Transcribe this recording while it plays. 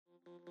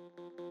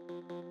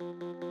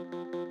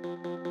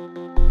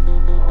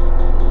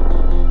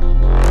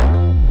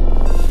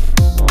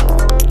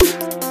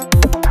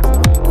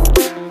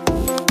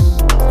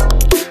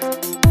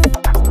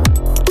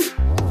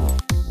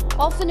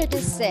it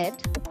is said,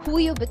 who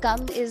you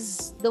become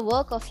is the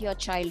work of your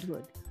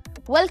childhood.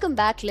 Welcome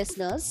back,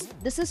 listeners.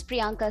 This is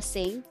Priyanka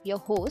Singh, your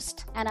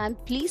host, and I'm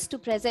pleased to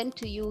present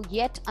to you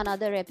yet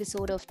another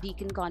episode of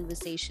Deakin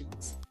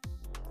Conversations.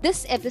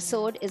 This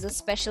episode is a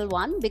special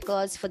one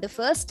because for the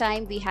first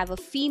time, we have a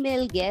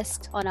female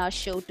guest on our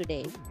show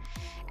today.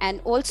 And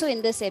also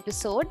in this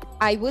episode,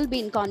 I will be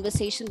in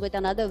conversation with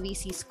another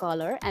VC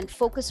scholar, and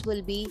focus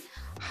will be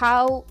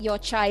how your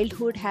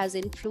childhood has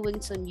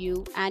influence on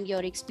you and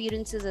your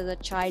experiences as a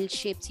child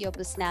shapes your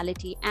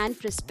personality and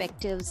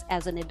perspectives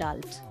as an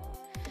adult.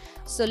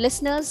 So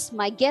listeners,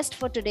 my guest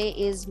for today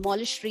is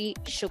Moulishri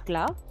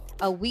Shukla,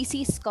 a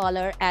VC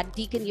scholar at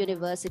Deakin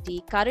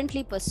University,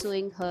 currently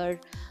pursuing her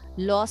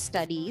law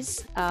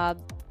studies.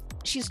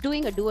 She's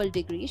doing a dual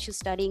degree. She's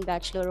studying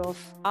Bachelor of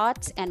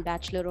Arts and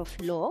Bachelor of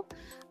Law.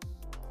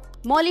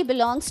 Mouli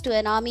belongs to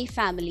an army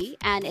family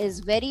and is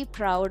very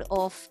proud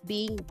of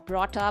being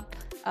brought up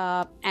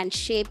and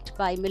shaped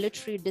by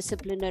military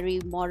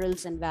disciplinary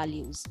morals and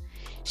values.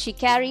 She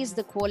carries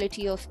the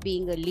quality of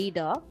being a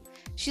leader.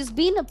 She's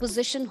been a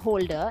position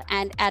holder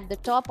and at the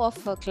top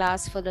of her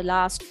class for the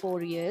last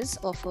 4 years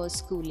of her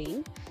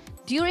schooling.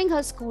 During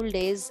her school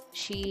days,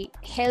 she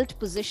held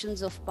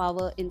positions of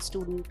power in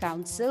student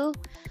council,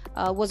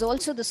 was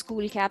also the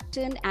school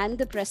captain and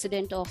the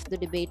president of the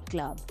debate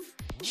club.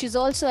 She's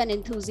also an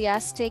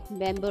enthusiastic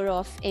member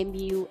of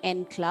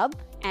MUN Club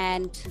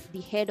and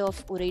the head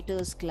of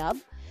Orators Club,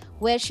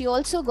 where she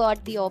also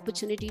got the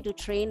opportunity to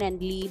train and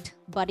lead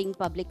budding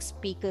public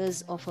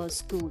speakers of her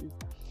school.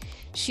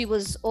 She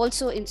was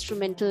also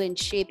instrumental in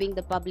shaping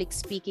the public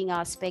speaking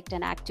aspect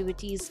and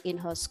activities in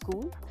her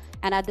school,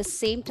 and at the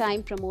same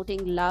time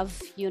promoting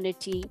love,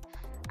 unity,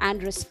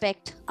 and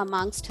respect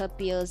amongst her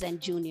peers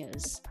and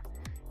juniors.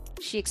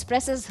 She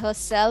expresses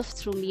herself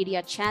through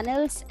media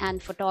channels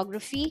and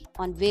photography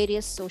on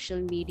various social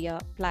media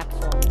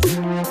platforms.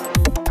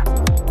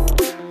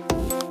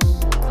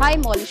 Hi,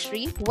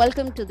 Moulishri.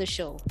 Welcome to the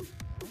show.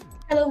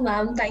 Hello,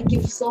 ma'am. Thank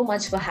you so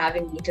much for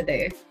having me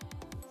today.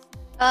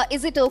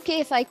 Is it okay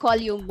if I call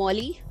you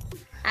Mouli?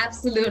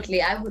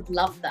 Absolutely. I would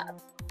love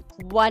that.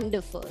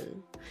 Wonderful.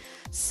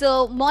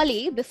 So,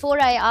 Mouli,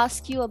 before I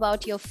ask you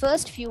about your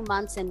first few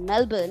months in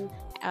Melbourne,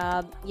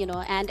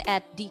 and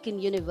at Deakin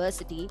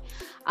University,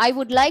 I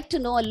would like to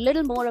know a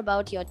little more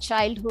about your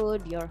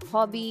childhood, your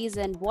hobbies,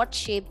 and what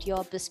shaped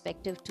your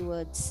perspective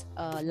towards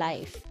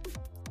life.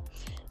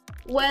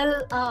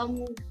 Well,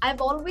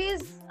 I've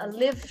always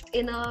lived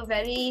in a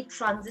very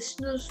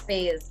transitional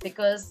phase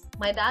because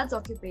my dad's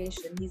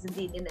occupation, he's in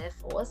the Indian Air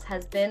Force,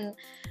 has been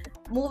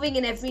moving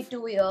in every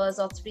 2 years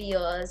or 3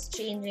 years,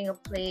 changing a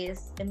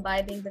place,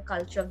 imbibing the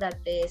culture of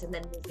that place, and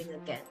then moving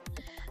again.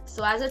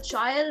 So as a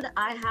child,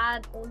 I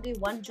had only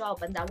one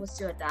job, and that was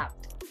to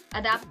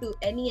adapt to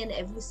any and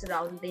every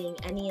surrounding,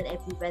 any and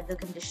every weather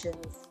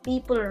conditions,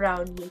 people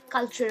around me,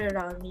 culture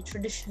around me,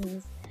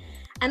 traditions.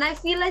 And I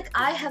feel like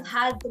I have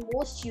had the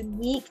most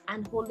unique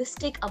and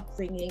holistic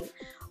upbringing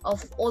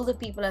of all the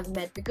people I've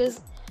met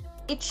because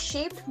it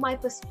shaped my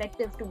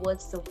perspective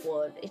towards the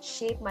world. It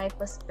shaped my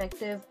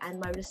perspective and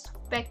my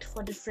respect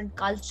for different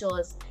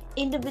cultures,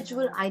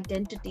 individual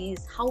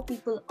identities, how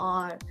people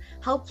are,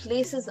 how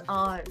places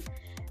are.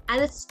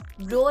 And it's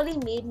really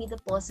made me the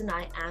person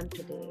I am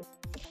today.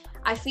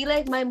 I feel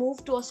like my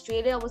move to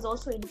Australia was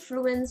also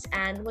influenced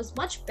and was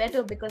much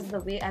better because of the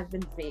way I've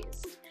been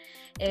raised.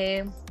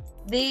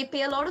 They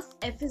pay a lot of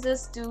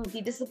emphasis to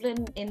the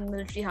discipline in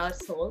military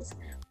households,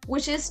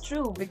 which is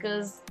true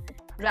because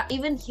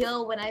even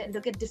here when I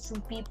look at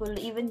different people,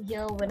 even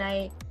here when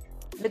I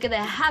look at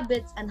their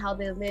habits and how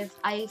they live,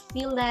 I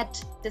feel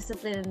that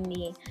discipline in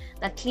me,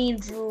 that clean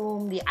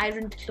room, the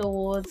ironed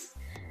clothes,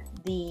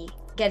 the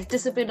get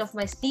discipline of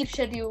my sleep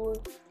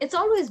schedule. It's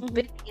always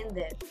been in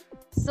there.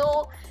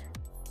 So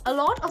a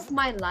lot of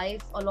my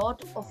life, a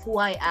lot of who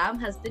I am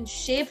has been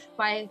shaped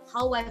by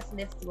how I've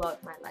lived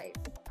throughout my life.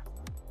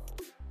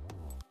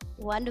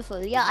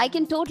 Wonderful. Yeah, I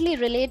can totally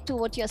relate to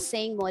what you're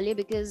saying, Molly,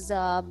 because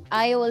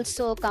I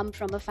also come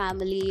from a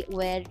family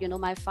where,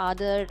 my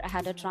father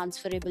had a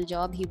transferable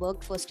job. He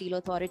worked for Steel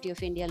Authority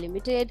of India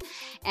Limited.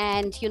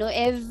 And,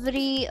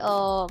 every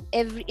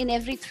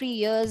 3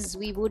 years,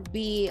 we would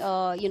be,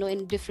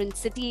 in different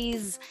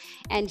cities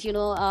and,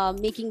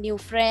 making new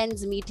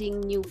friends, meeting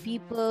new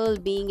people,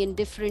 being in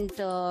different,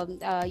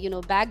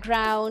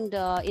 background,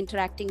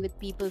 interacting with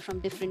people from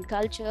different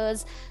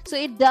cultures. So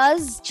it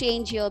does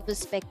change your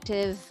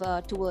perspective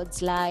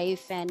towards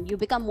life, and you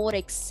become more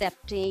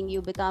accepting.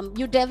 You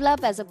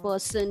develop as a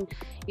person,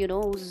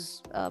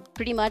 who's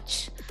pretty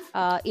much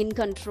in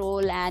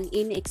control and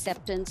in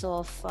acceptance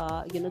of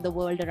the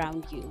world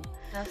around you.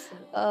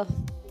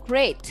 Absolutely.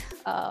 Great.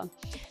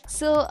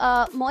 So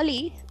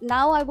Molly,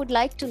 now I would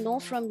like to know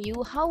from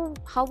you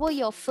how were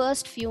your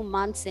first few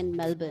months in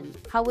Melbourne?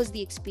 How was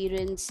the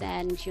experience,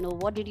 and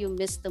what did you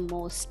miss the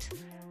most?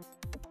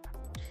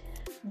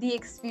 The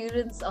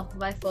experience of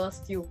my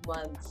first few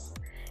months.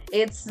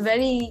 It's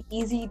very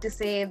easy to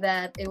say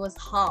that it was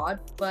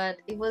hard, but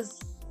it was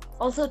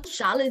also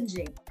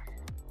challenging.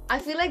 I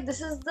feel like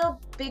this is the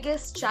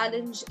biggest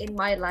challenge in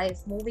my life,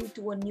 moving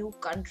to a new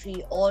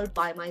country all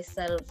by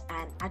myself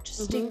and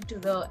adjusting to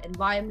the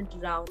environment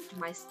around, to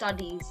my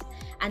studies,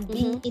 and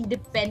being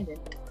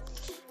independent.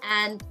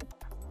 And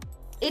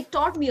it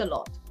taught me a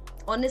lot.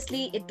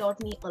 Honestly, it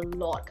taught me a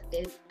lot.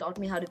 It taught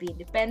me how to be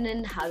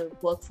independent, how to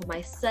work for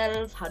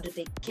myself, how to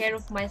take care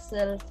of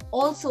myself,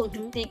 also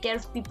to take care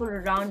of people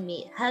around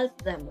me,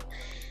 help them.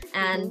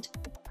 And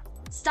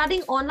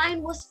studying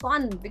online was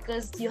fun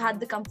because you had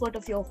the comfort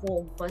of your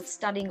home, but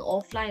studying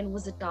offline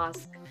was a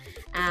task.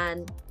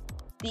 And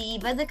the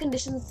weather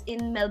conditions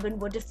in Melbourne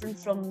were different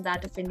from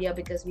that of India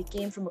because we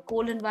came from a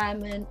cold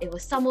environment. It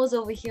was summers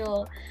over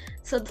here.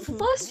 So the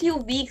first few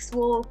weeks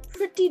were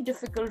pretty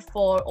difficult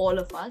for all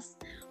of us.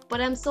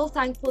 But I'm so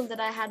thankful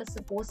that I had a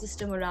support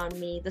system around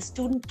me, the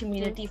student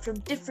community from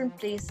different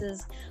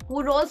places who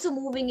were also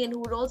moving in, who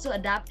were also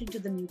adapting to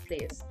the new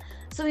place.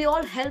 So we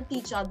all helped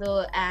each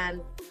other and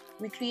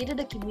we created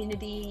a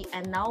community,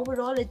 and now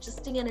we're all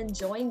adjusting and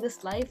enjoying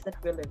this life that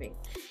we're living.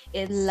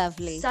 It's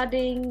lovely.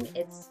 Studying,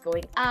 it's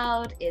going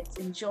out, it's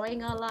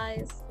enjoying our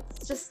lives.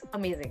 It's just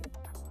amazing.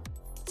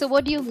 So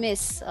what do you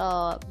miss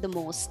the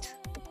most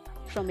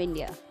from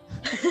India?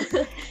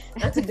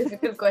 That's a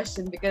difficult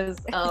question because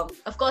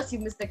of course you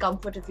miss the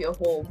comfort of your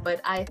home,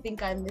 but I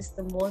think I miss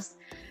the most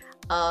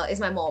is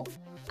my mom.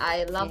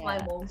 I love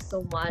my mom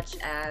so much,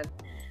 and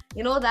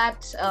you know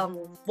that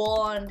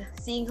bond,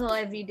 seeing her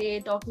every day,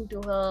 talking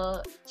to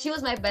her. She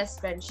was my best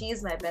friend. She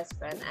is my best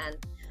friend, and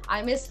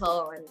I miss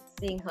her and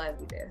seeing her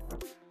every day.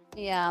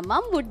 Yeah,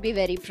 mom would be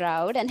very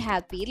proud and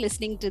happy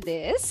listening to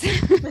this.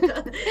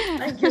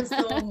 Thank you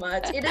so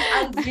much. It is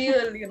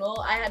unreal, you know.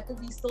 I had to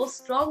be so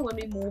strong when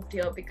we moved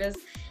here because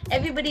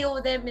everybody over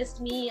there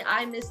missed me.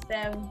 I missed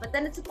them. But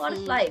then it's a part of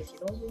life, you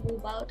know. You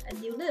move out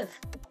and you live.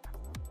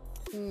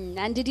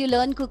 And did you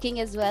learn cooking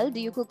as well? Do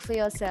you cook for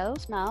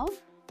yourself now?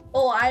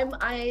 Oh,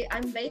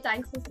 I'm very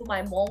thankful for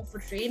my mom for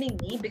training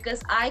me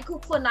because I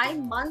cooked for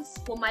 9 months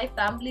for my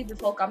family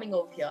before coming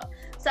over here.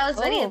 So I was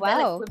very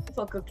well equipped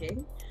for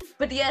cooking.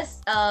 But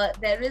yes,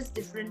 there is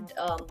different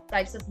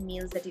types of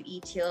meals that you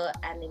eat here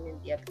and in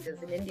India, because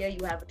in India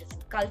you have a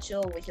different culture.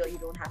 Over here you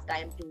don't have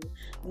time to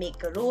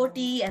make a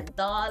roti and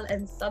dal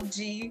and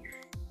sabji.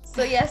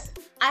 So yes,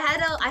 I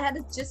had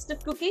a gist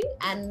of cooking,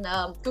 and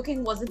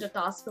cooking wasn't a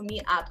task for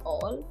me at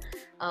all.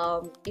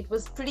 It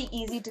was pretty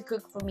easy to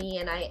cook for me,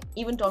 and I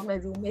even taught my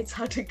roommates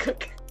how to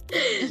cook.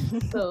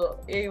 So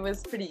it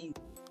was pretty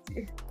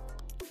easy.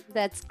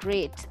 That's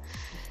great.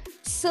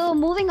 So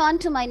moving on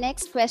to my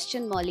next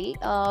question, Mouli,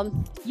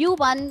 you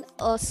won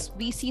a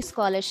VC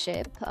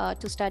scholarship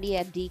to study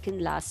at Deakin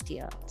last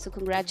year. So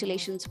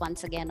congratulations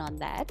once again on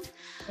that.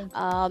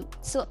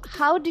 So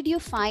how did you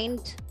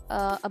find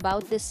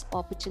about this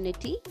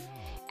opportunity?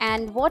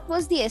 And what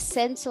was the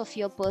essence of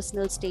your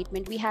personal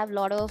statement? We have a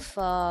lot of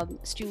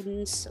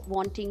students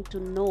wanting to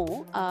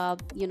know,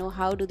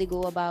 how do they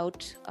go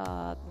about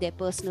their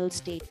personal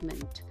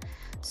statement?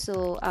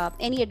 So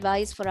any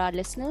advice for our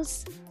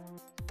listeners?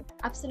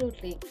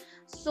 Absolutely.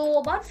 So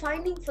about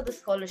finding for the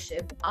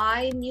scholarship,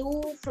 I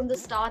knew from the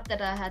start that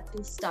I had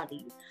to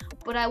study,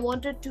 but I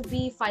wanted to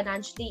be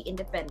financially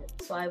independent.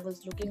 So I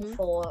was looking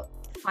for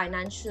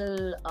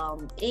financial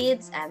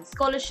aids and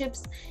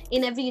scholarships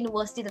in every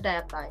university that I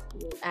applied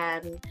to.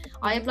 And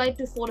I applied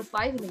to 4 to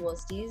 5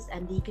 universities,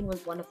 and Deakin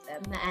was one of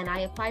them. And I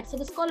applied for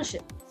the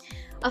scholarship.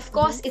 Of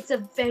course, it's a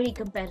very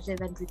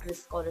competitive and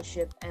rigorous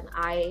scholarship, and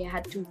I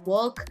had to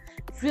work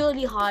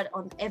really hard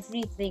on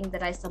everything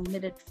that I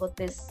submitted for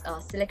this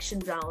selection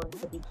round,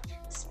 for the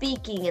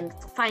speaking and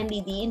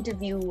finally the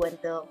interview and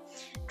the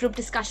group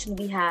discussion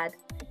we had.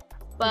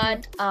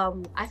 But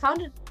I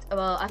found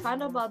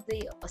about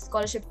the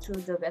scholarship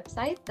through the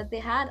website that they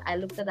had. I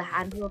looked at the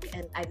handbook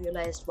and I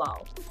realized,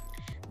 wow,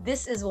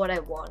 this is what I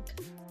want.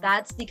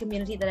 That's the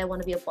community that I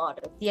want to be a part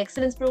of. The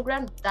excellence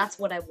program, that's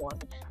what I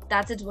want.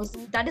 That is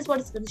what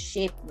is going to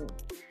shape me.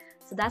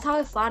 So that's how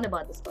I found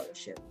about the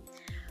scholarship.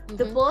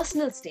 The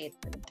personal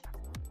statement.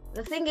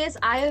 The thing is,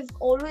 I've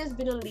always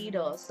been a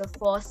leader. So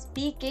for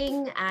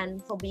speaking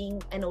and for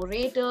being an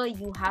orator,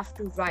 you have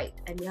to write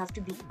and you have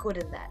to be good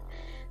in that.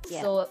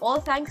 Yeah. So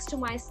all thanks to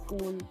my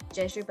school,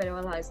 Jayashree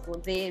Periwal High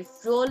School, they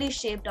really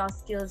shaped our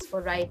skills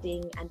for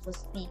writing and for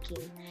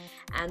speaking.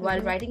 And while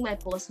writing my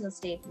personal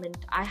statement,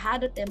 I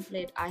had a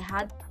template. I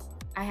had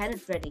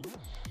it ready.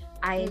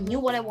 I knew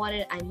what I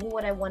wanted. I knew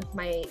what I want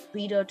my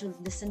reader to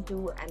listen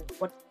to and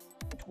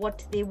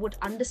what they would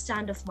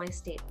understand of my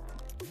statement.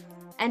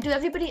 And to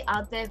everybody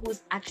out there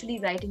who's actually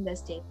writing their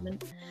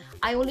statement,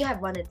 I only have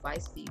one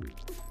advice for you.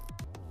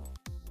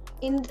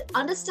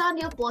 Understand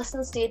your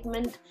personal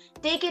statement,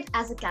 take it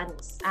as a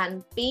canvas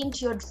and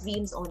paint your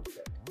dreams onto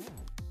it.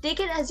 Take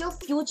it as your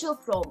future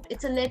prompt.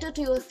 It's a letter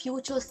to your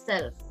future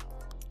self.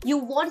 You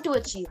want to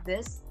achieve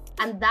this,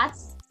 and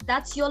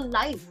that's your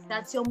life.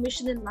 That's your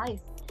mission in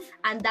life,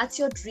 and that's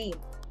your dream.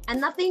 And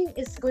nothing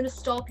is going to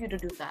stop you to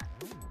do that.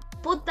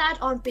 Put that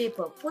on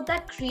paper. Put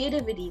that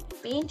creativity.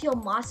 Paint your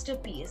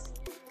masterpiece,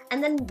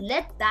 and then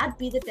let that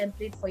be the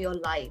template for your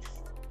life.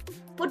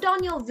 Put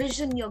down your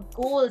vision, your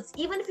goals.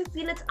 Even if you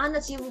feel it's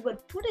unachievable,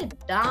 put it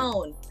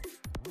down.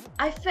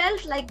 I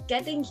felt like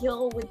getting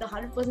here with the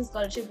 100%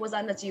 scholarship was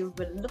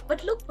unachievable,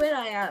 but look where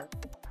I am.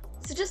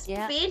 So just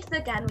paint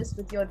the canvas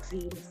with your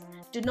dreams.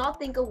 Do not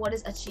think of what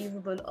is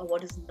achievable or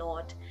what is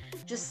not.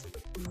 Just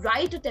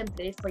write a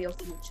template for your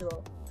future.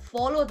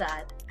 Follow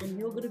that, and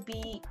you're going to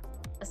be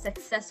a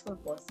successful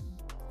person.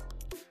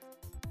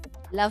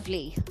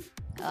 Lovely.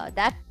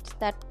 That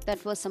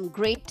was some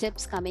great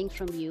tips coming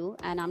from you,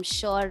 and I'm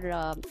sure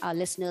our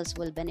listeners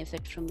will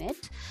benefit from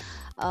it.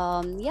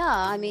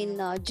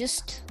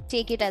 Just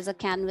take it as a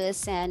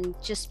canvas and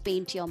just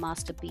paint your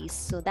masterpiece.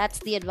 So that's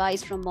the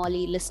advice from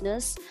Mouli,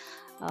 listeners.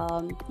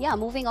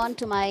 Moving on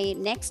to my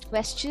next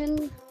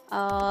question,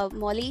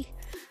 Mouli.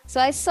 So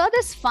I saw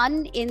this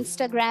fun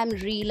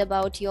Instagram reel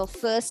about your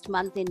first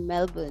month in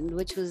Melbourne,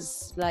 which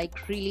was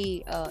like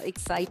really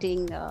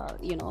exciting,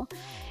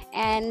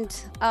 And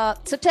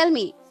so tell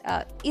me,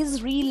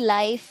 is real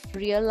life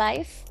real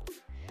life?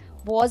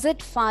 Was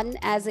it fun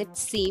as it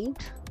seemed?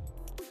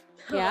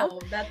 Oh,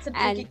 that's a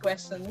tricky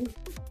question.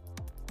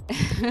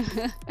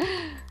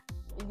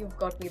 You've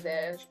got me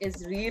there.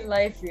 Is real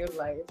life real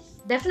life?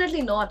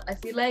 Definitely not. I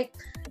feel like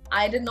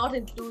I did not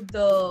include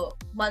the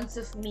months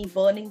of me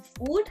burning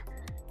food,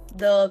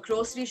 the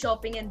grocery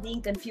shopping and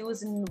being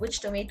confused in which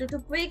tomato to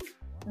pick,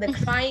 the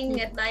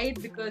crying at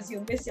night because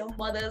you miss your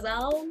mother's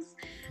arms,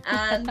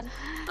 and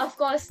of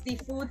course the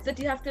foods that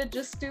you have to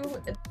adjust to.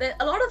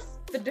 A lot of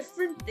the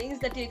different things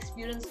that you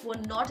experienced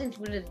were not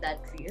included in that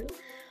reel.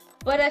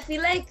 But I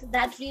feel like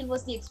that reel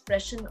was the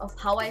expression of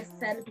how I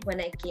felt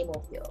when I came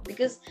over here.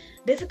 Because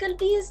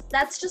difficulties,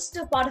 that's just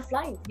a part of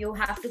life. You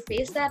have to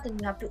face that and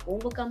you have to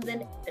overcome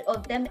them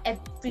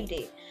every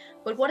day.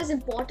 But what is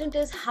important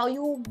is how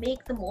you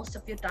make the most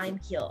of your time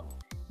here.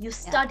 You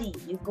study,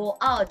 you go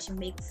out, you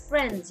make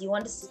friends, you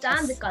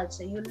understand the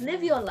culture, you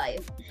live your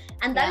life.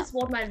 And that is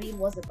what my reel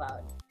was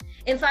about.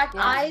 In fact,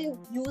 I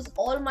use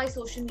all my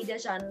social media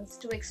channels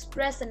to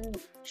express and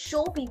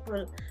show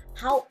people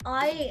how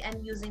I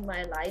am using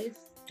my life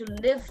to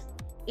live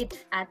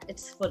it at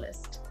its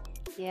fullest.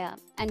 Yeah,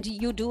 and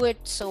you do it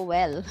so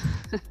well.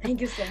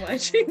 Thank you so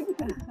much.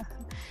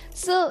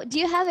 So, do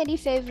you have any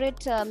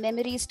favorite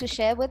memories to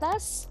share with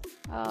us?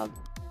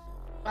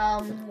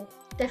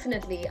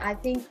 Definitely. I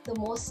think the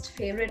most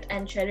favorite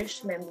and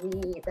cherished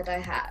memory that I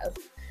have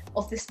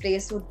of this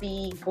place would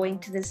be going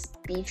to this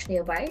beach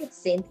nearby. It's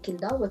St.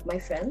 Kilda with my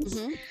friends.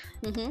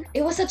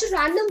 It was such a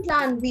random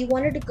plan. We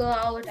wanted to go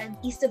out and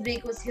Easter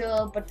break was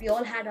here, but we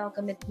all had our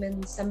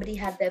commitments. Somebody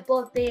had their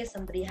birthday,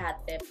 somebody had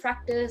their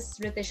practice.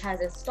 Ritesh has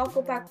his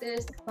soccer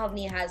practice,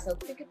 Bhavni has her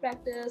cricket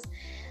practice.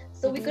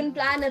 So we couldn't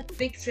plan a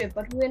big trip,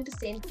 but we went to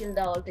St.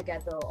 Kilda all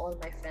together, all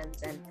my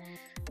friends, and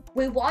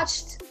we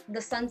watched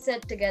the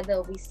sunset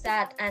together. We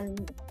sat,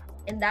 and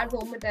in that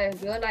moment I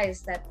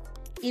realized that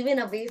even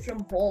away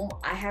from home,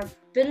 I have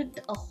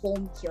built a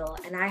home here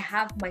and I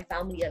have my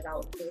family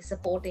around me,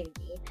 supporting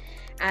me.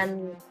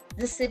 And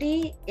the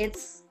city,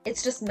 it's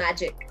just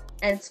magic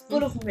and it's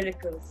full of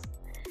miracles.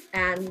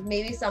 And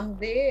maybe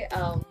someday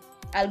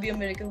I'll be a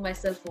miracle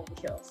myself over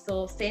here.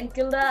 So St.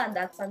 Kilda and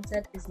that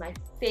sunset is my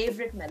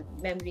favorite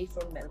memory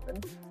from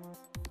Melbourne.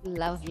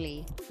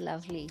 Lovely,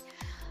 lovely.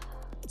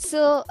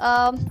 So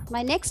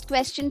my next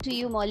question to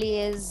you,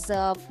 Mouli, is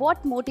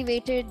what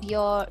motivated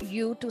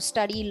you to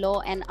study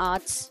law and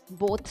arts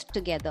both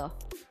together?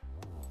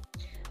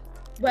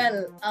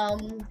 Well,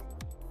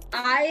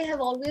 I have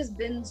always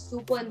been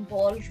super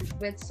involved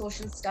with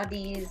social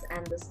studies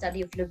and the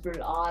study of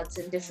liberal arts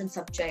in different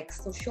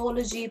subjects,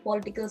 sociology,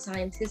 political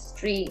science,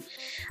 history.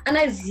 And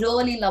I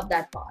really love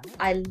that part.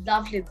 I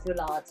love liberal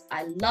arts.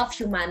 I love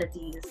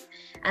humanities.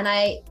 And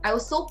I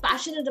was so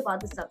passionate about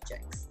the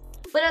subjects.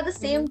 But at the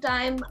same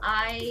time,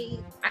 I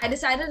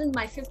decided in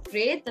my 5th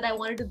grade that I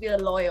wanted to be a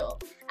lawyer,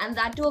 and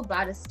that too a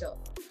barrister.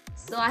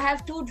 So I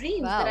have 2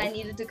 dreams that I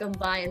needed to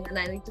combine, and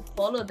I need to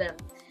follow them,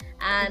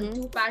 and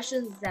 2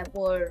 passions that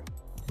were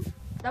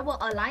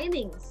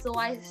aligning. So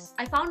I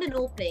found an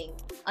opening,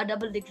 a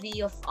double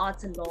degree of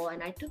arts and law,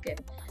 and I took it.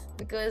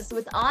 Because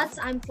with arts,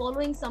 I'm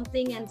following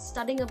something and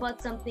studying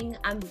about something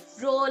I'm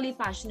really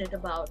passionate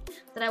about,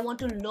 that I want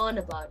to learn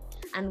about.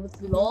 And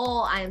with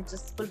law, I am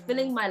just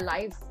fulfilling my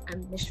life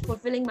and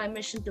fulfilling my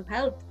mission to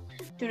help,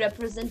 to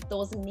represent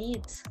those in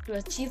need, to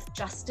achieve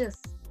justice.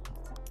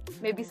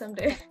 Maybe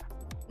someday.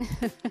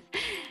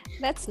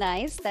 That's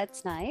nice.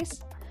 That's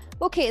nice.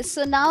 Okay,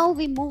 so now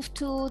we move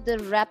to the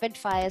rapid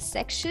fire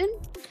section.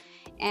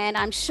 And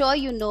I'm sure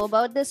you know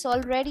about this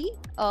already.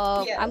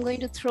 Yes. I'm going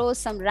to throw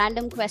some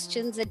random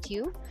questions at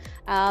you.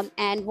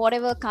 And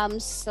whatever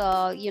comes,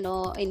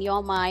 in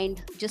your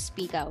mind, just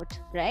speak out,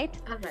 right?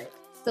 All right.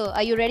 So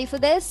are you ready for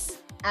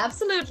this?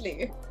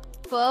 Absolutely.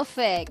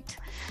 Perfect.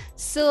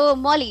 So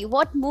Mouli,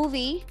 what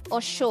movie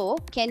or show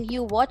can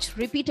you watch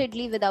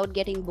repeatedly without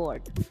getting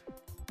bored?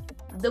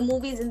 The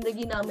movie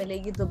Zindagi Na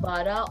Milegi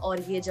Dobara or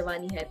Ye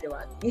Jawani Hai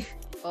Diwani.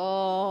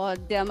 Oh,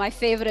 they're my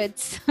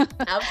favorites.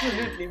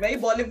 Absolutely. Very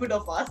Bollywood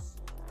of us.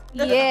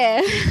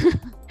 Yeah.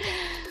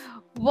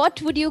 What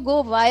would you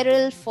go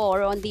viral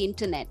for on the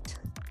internet?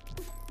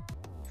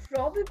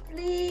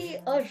 Probably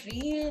a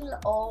reel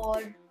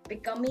or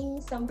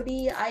becoming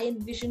somebody I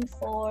envisioned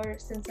for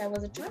since I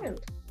was a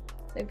child.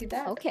 Maybe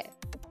that.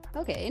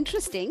 Okay,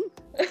 interesting.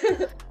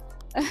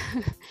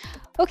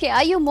 Okay,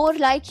 are you more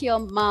like your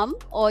mom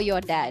or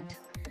your dad?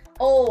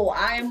 Oh,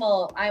 I'm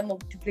a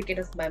duplicate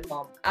of my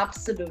mom.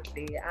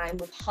 Absolutely. I'm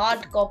a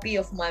hard copy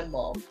of my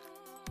mom.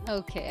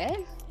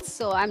 Okay,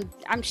 so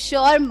I'm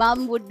sure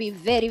mom would be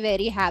very,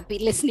 very happy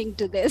listening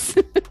to this.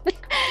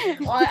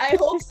 I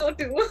hope so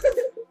too.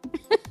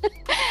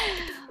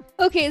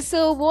 Okay,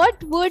 so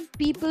what would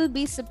people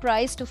be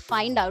surprised to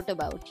find out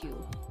about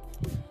you?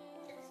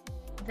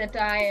 That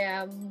I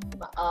am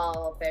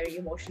a very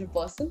emotional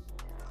person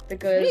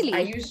because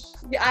Really?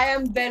 I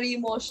am very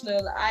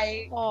emotional.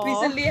 I Aw.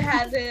 recently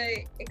had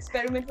a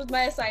experiment with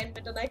my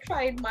assignment and I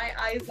cried my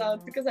eyes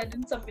out because I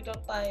didn't submit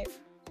on time.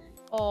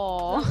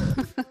 Oh.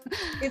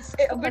 It's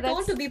we're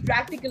told to be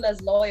practical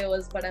as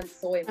lawyers, but I'm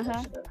so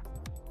emotional.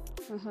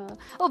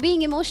 Oh,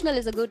 being emotional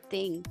is a good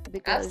thing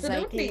because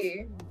I think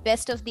Absolutely.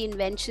 best of the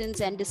inventions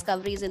and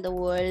discoveries in the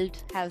world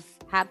have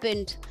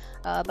happened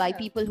by Yeah.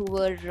 people who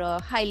were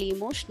highly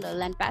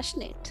emotional and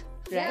passionate,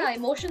 Yeah, right?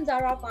 emotions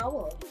are our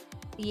power.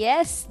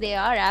 Yes, they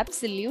are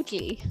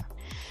absolutely.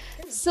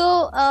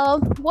 So,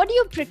 what do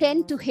you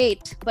pretend to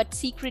hate but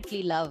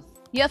secretly love?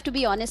 You have to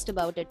be honest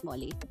about it,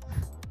 Molly.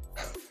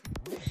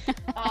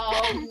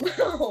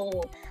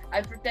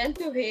 I pretend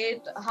to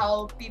hate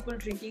how people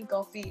drinking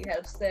coffee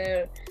helps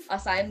their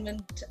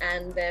assignment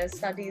and their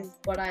studies,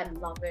 but I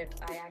love it.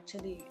 I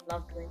actually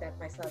love doing that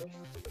myself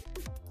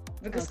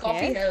because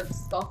Okay.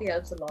 Coffee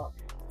helps a lot.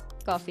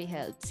 Coffee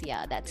helps.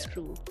 Yeah, that's Yeah.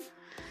 true.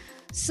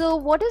 So,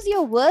 what is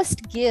your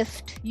worst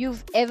gift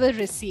you've ever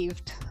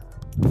received?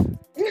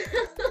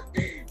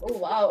 Oh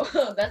wow,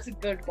 that's a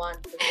good one.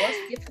 The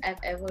worst gift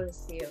I've ever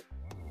received.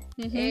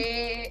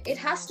 Mm-hmm. It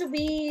has to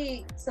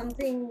be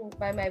something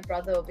by my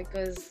brother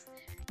because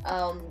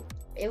um,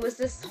 it was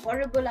this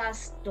horrible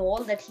ass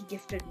doll that he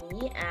gifted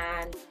me,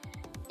 and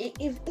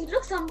it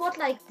looked somewhat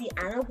like the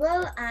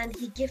Annabelle, and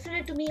he gifted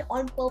it to me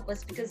on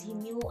purpose because he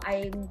knew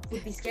I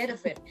would be scared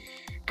of it.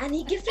 And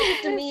he gifted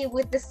it to me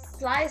with this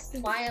sly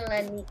smile,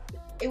 and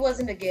it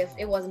wasn't a gift.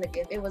 It wasn't a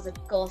gift. It was a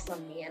curse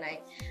on me, and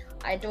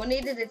I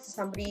donated it to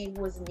somebody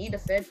who was in need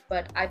of it,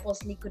 but I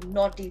personally could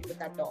not deal with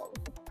that doll.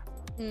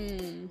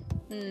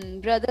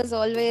 Brothers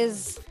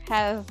always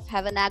have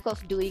a knack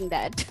of doing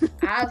that.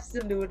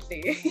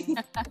 Absolutely.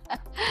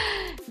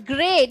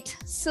 Great.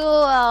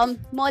 So,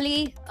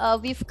 Molly,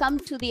 we've come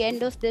to the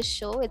end of this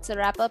show. It's a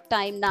wrap up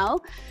time now.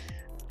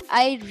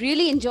 I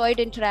really enjoyed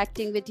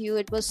interacting with you.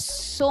 It was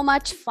so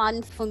much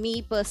fun for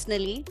me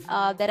personally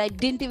that I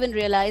didn't even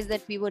realize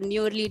that we were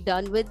nearly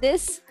done with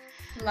this.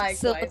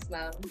 So, Likewise,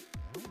 ma'am.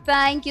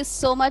 thank you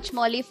so much,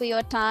 Molly, for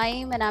your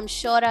time. And I'm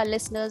sure our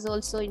listeners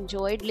also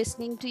enjoyed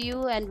listening to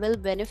you and will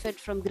benefit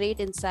from great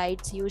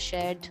insights you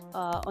shared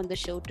on the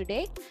show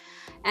today.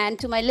 And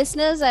to my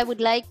listeners, I would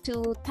like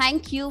to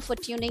thank you for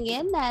tuning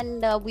in.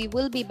 And we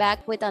will be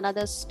back with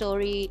another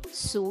story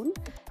soon.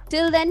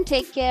 Till then,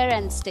 take care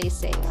and stay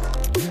safe.